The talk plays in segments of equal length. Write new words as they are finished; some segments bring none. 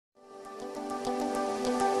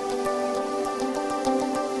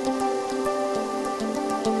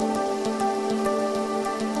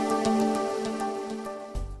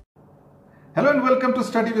Hello and welcome to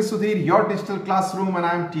Study with Sudhir, your digital classroom, and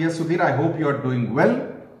I am TS Sudhir. I hope you are doing well.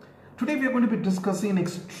 Today we are going to be discussing an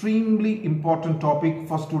extremely important topic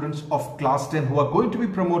for students of class 10 who are going to be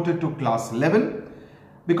promoted to class 11,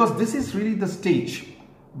 because this is really the stage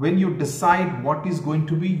when you decide what is going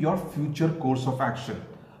to be your future course of action.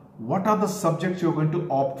 What are the subjects you're going to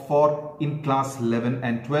opt for in class 11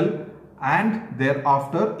 and 12 and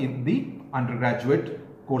thereafter in the undergraduate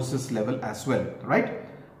courses level as well, right?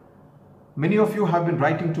 Many of you have been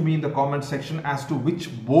writing to me in the comment section as to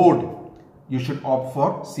which board you should opt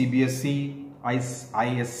for: CBSE,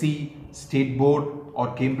 ISC, State Board,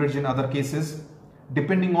 or Cambridge in other cases,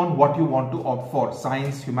 depending on what you want to opt for,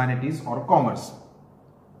 science, humanities, or commerce.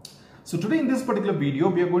 So today in this particular video,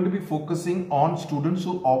 we are going to be focusing on students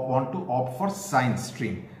who want to opt for science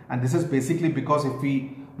stream. And this is basically because if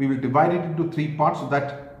we will divide it into three parts so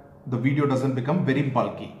that the video doesn't become very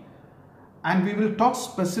bulky. And we will talk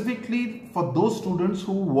specifically for those students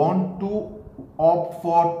who want to opt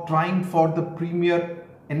for trying for the premier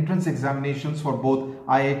entrance examinations for both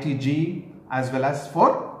IIT JEE as well as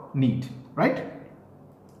for NEET, right?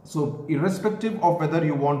 So irrespective of whether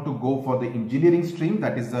you want to go for the engineering stream,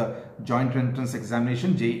 that is the joint entrance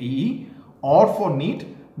examination JEE, or for NEET,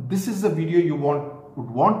 this is the video you would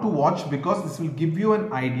want to watch, because this will give you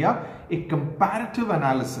an idea, a comparative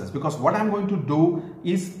analysis, because what I'm going to do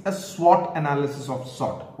is a SWOT analysis of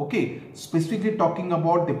sort, okay, specifically talking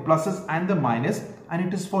about the pluses and the minus, and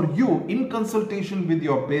it is for you in consultation with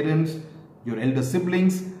your parents, your elder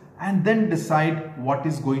siblings, and then decide what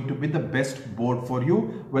is going to be the best board for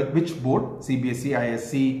you, which board, CBSE,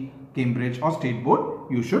 ISC, Cambridge, or State Board,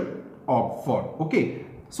 you should opt for, okay.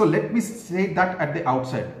 So let me say that at the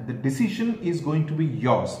outset, the decision is going to be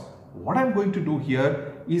yours. What I'm going to do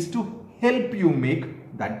here is to help you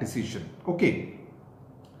make that decision. Okay.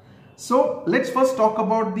 So let's first talk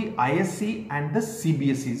about the ISC and the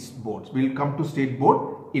CBSE boards. We'll come to State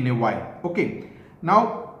Board in a while. Okay.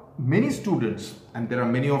 Now, many students, and there are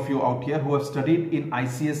many of you out here who have studied in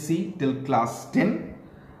ICSE till class 10,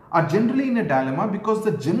 are generally in a dilemma, because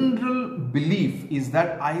the general belief is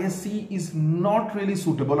that ISC is not really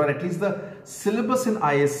suitable, or at least the syllabus in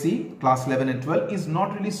ISC class 11 and 12 is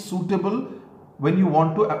not really suitable when you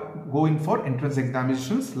want to go in for entrance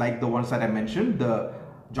examinations like the ones that I mentioned, the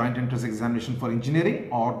joint entrance examination for engineering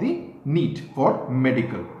or the NEET for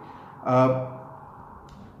medical.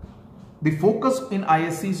 The focus in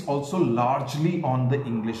ISC is also largely on the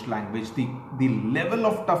English language. The level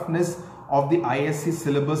of toughness of the ISC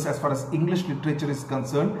syllabus as far as English literature is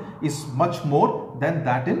concerned is much more than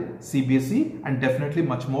that in CBSE, and definitely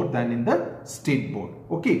much more than in the State Board.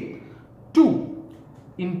 Okay. 2.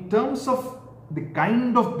 In terms of the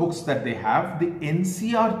kind of books that they have, the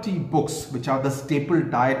NCERT books, which are the staple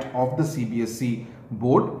diet of the CBSE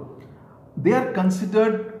board, they are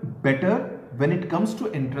considered better when it comes to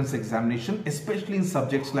entrance examination, especially in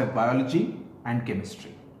subjects like biology and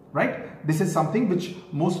chemistry. Right? This is something which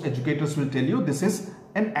most educators will tell you. This is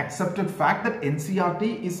an accepted fact that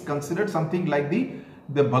NCERT is considered something like the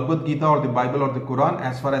Bhagavad Gita or the Bible or the Quran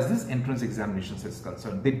as far as this entrance examinations is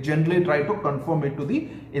concerned. They generally try to conform it to the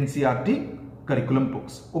NCERT curriculum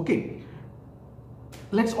books. Okay.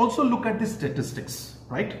 Let's also look at the statistics,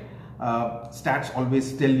 right? Stats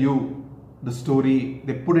always tell you the story,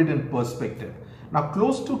 they put it in perspective. Now,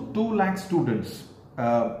 close to 2 lakh students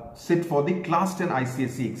sit for the class 10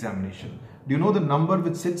 ICSE examination. Do you know the number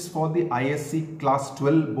which sits for the ISC class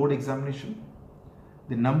 12 board examination?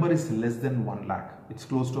 The number is less than 1 lakh. It's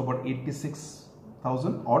close to about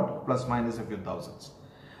 86,000 odd, plus minus a few thousands.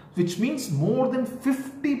 Which means more than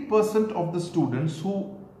 50% of the students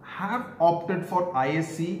who have opted for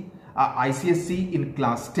ICSE in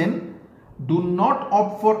class 10 do not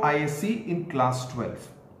opt for ISC in class 12.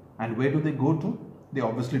 And where do they go to? They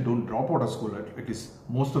obviously don't drop out of school, at least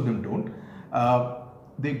most of them don't.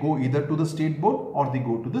 They go either to the State Board or they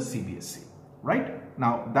go to the CBSE, right?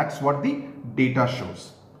 Now, that's what the data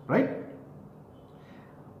shows, right?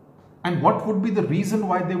 And what would be the reason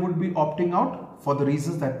why they would be opting out? For the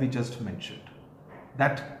reasons that we just mentioned.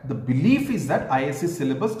 That the belief is that ISC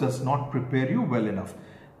syllabus does not prepare you well enough.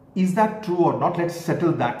 Is that true or not? Let's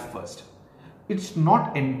settle that first. It's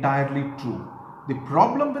not entirely true. The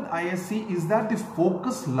problem with ISC is that the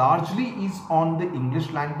focus largely is on the English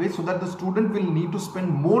language, so that the student will need to spend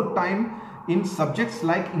more time in subjects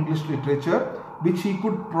like English literature, which he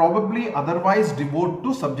could probably otherwise devote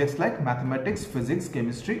to subjects like mathematics, physics,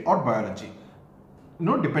 chemistry, or biology. You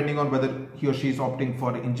know, depending on whether he or she is opting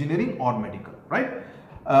for engineering or medical, right?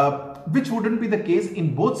 Which wouldn't be the case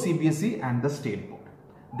in both CBSE and the State Board.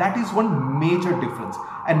 That is one major difference.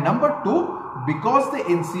 And number 2, because the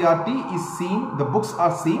NCERT is seen, the books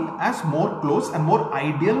are seen as more close and more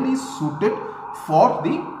ideally suited for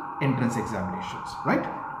the entrance examinations, right?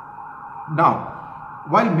 Now,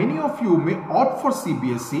 while many of you may opt for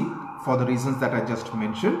CBSE for the reasons that I just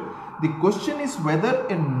mentioned, the question is whether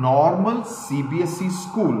a normal CBSE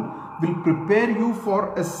school will prepare you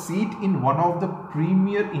for a seat in one of the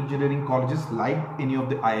premier engineering colleges like any of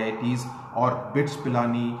the IITs or BITS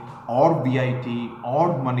Pilani or VIT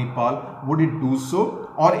or Manipal. Would it do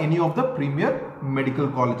so? Or any of the premier medical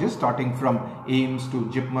colleges starting from AIMS to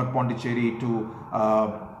JIPMER Pondicherry to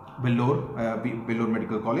Vellore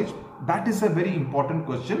Medical College? That is a very important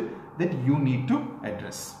question that you need to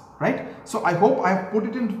address, right? So I hope I have put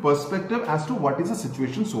it into perspective as to what is the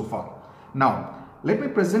situation so far. Now, let me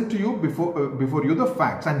present to you before you the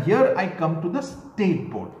facts, and here I come to the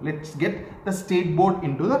state board. Let's get the state board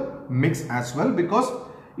into the mix as well, because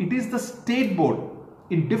it is the state board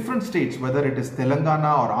in different states, whether it is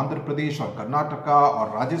Telangana or Andhra Pradesh or Karnataka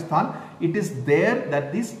or Rajasthan, it is there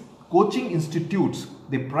that these coaching institutes,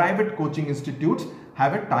 the private coaching institutes,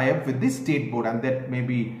 have a tie-up with the state board, and that may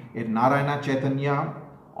be a Narayana Chaitanya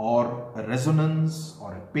or a Resonance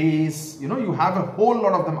or a PACE. You know, you have a whole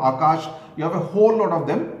lot of them, Akash, you have a whole lot of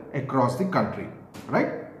them across the country,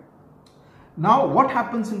 right? Now, what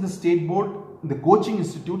happens in the state board, the coaching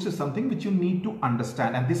institutes, is something which you need to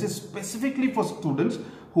understand, and this is specifically for students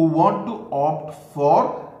who want to opt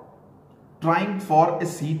for trying for a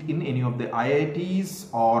seat in any of the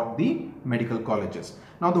IITs or the medical colleges.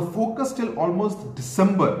 Now, the focus till almost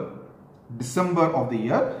December of the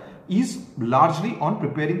year is largely on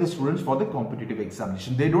preparing the students for the competitive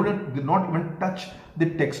examination. They do not even touch the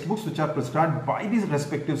textbooks which are prescribed by these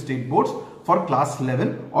respective state boards for class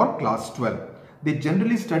 11 or class 12. They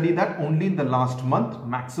generally study that only in the last month,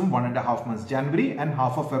 maximum 1.5 months, January and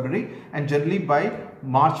half of February, and generally by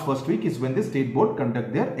March first week is when the state board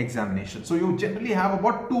conduct their examination. So you generally have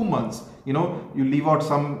about 2 months. You know, you leave out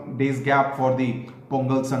some days gap for the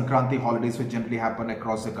Pongal, Sankranti holidays which generally happen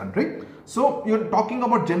across the country. So you're talking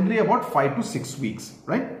about generally about 5 to 6 weeks,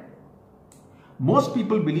 right? Most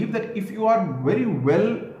people believe that if you are very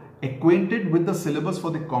well acquainted with the syllabus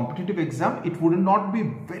for the competitive exam, it would not be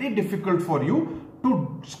very difficult for you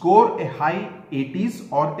to score a high 80s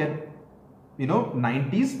or a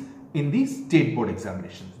 90s in the state board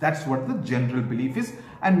examinations. That's what the general belief is,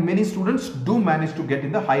 and many students do manage to get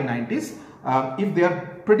in the high 90s if they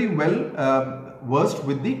are pretty well versed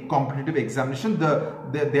with the competitive examination.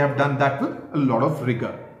 They have done that with a lot of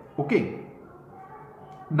rigor. Okay.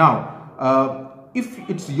 Now, if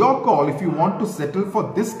it's your call, if you want to settle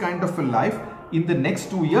for this kind of a life in the next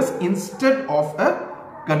 2 years instead of a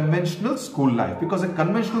conventional school life, because a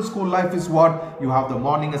conventional school life is what you have: the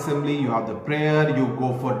morning assembly, you have the prayer, you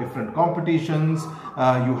go for different competitions,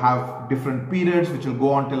 you have different periods which will go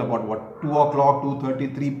on till about what, 2 o'clock,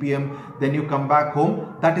 2:30, 3 p.m. Then you come back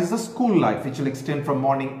home. That is the school life, which will extend from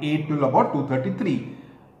morning 8 till about 2:33.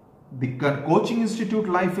 The coaching institute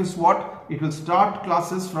life is what? It will start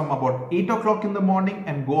classes from about 8 o'clock in the morning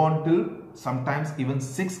and go on till sometimes even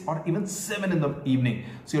 6 or even 7 in the evening.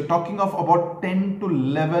 So you're talking of about 10 to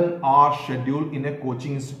 11 hour schedule in a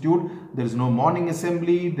coaching institute. There is no morning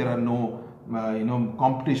assembly. There are no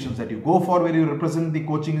competitions that you go for where you represent the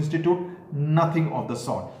coaching institute. Nothing of the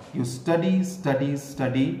sort. You study, study,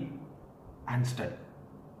 study and study.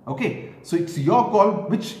 Okay. So it's your call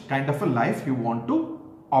which kind of a life you want to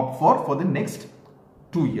opt for the next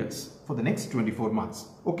 2 years, for the next 24 months.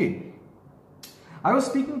 Okay. I was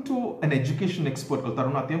speaking to an education expert called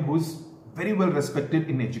Tarunatyam, who is very well respected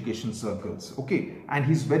in education circles. Okay. And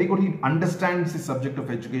he's very good. He understands the subject of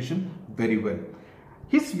education very well.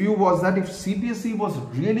 His view was that if CBSE was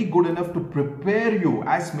really good enough to prepare you,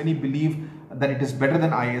 as many believe that it is better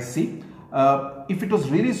than ISC, if it was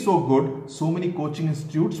really so good, so many coaching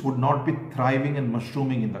institutes would not be thriving and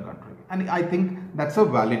mushrooming in the country. And I think that's a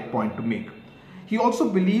valid point to make. He also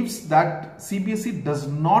believes that CBSE does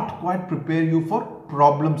not quite prepare you for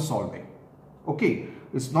problem solving. Okay,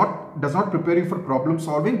 does not prepare you for problem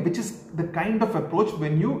solving, which is the kind of approach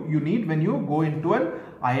when you need when you go into an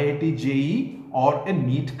IIT JEE or a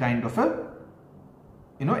NEET kind of a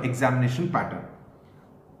examination pattern.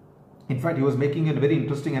 In fact, he was making a very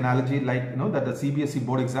interesting analogy, like that the CBSE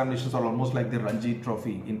board examinations are almost like the Ranji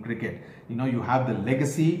Trophy in cricket. You have the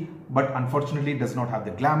legacy, but unfortunately it does not have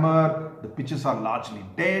the glamour. The pitches are largely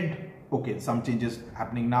dead. Okay, some changes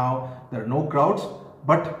happening now. There are no crowds,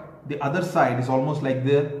 but the other side is almost like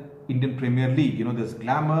the Indian Premier League. There's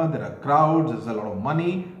glamour, there are crowds, there's a lot of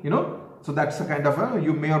money. So that's a kind of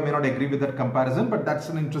you may or may not agree with that comparison, but that's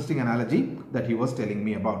an interesting analogy that he was telling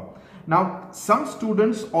me about. Now, some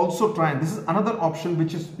students also try, and this is another option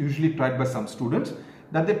which is usually tried by some students,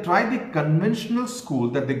 that they try the conventional school,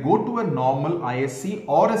 that they go to a normal ISC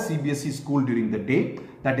or a CBSE school during the day,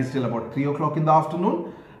 that is till about 3 o'clock in the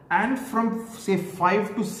afternoon, and from say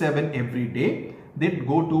 5 to 7 every day, they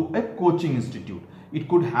go to a coaching institute. It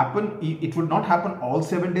could happen, it would not happen all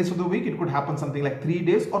 7 days of the week. It could happen something like 3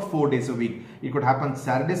 days or 4 days a week. It could happen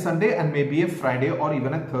Saturday, Sunday, and maybe a Friday or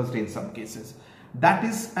even a Thursday in some cases. That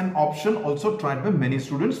is an option also tried by many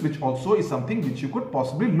students, which also is something which you could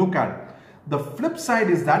possibly look at. The flip side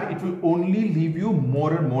is that it will only leave you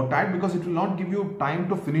more and more tired, because it will not give you time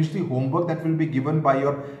to finish the homework that will be given by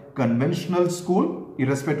your conventional school,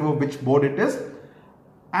 irrespective of which board it is.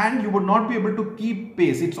 And you would not be able to keep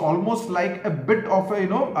pace. It's almost like a bit of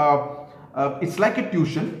a, it's like a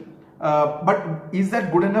tuition. But is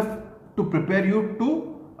that good enough to prepare you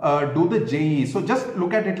to do the JEE? So just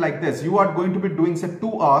look at it like this. You are going to be doing say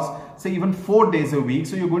 2 hours, say even 4 days a week.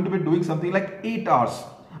 So you're going to be doing something like 8 hours.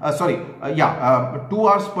 2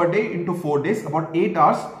 hours per day into 4 days, about 8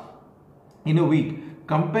 hours in a week.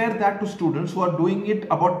 Compare that to students who are doing it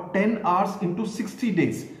about 10 hours into 60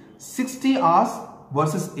 days. 60 hours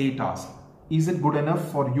versus 8 hours. Is it good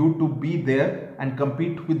enough for you to be there and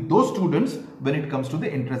compete with those students when it comes to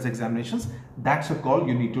the entrance examinations? That's a call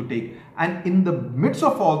you need to take. And in the midst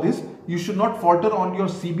of all this, you should not falter on your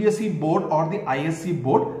CBSE board or the ISC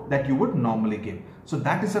board that you would normally give. So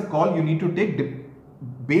that is a call you need to take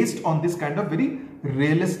based on this kind of very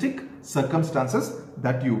realistic circumstances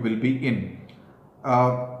that you will be in.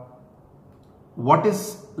 What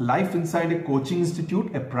is life inside a coaching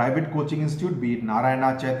institute, a private coaching institute, be it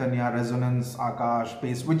Narayana, Chaitanya, Resonance, Akash,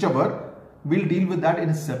 Pace, whichever, we'll deal with that in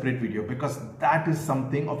a separate video, because that is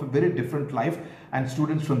something of a very different life, and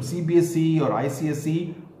students from CBSE or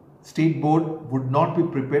ICSE state board would not be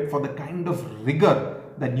prepared for the kind of rigor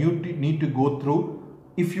that you need to go through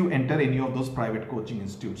if you enter any of those private coaching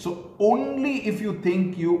institutes. So only if you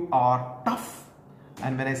think you are tough,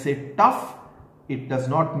 and when I say tough, it does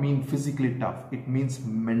not mean physically tough, it means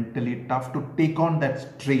mentally tough to take on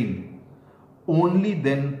that strain. Only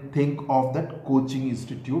then think of that coaching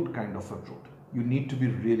institute kind of a route. You need to be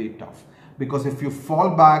really tough, because if you fall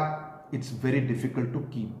back, it's very difficult to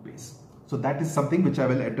keep pace. So that is something which I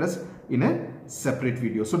will address in a separate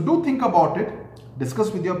video. So do think about it,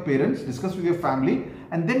 discuss with your parents, discuss with your family,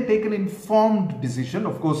 and then take an informed decision.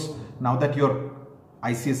 Of course, now that your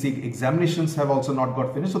ICSE examinations have also not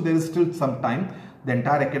got finished, so there is still some time. The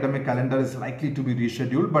entire academic calendar is likely to be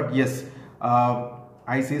rescheduled, but yes,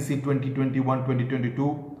 ICSE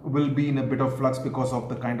 2021-2022 will be in a bit of flux because of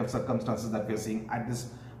the kind of circumstances that we are seeing at this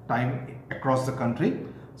time across the country.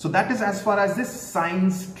 So that is as far as this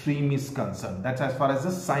science stream is concerned. That's as far as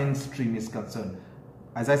the science stream is concerned.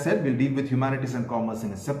 As I said, we'll deal with humanities and commerce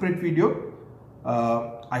in a separate video.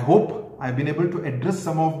 I hope I've been able to address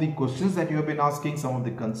some of the questions that you have been asking, some of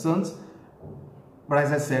the concerns. But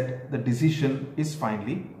as I said, the decision is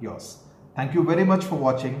finally yours. Thank you very much for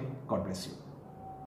watching. God bless you.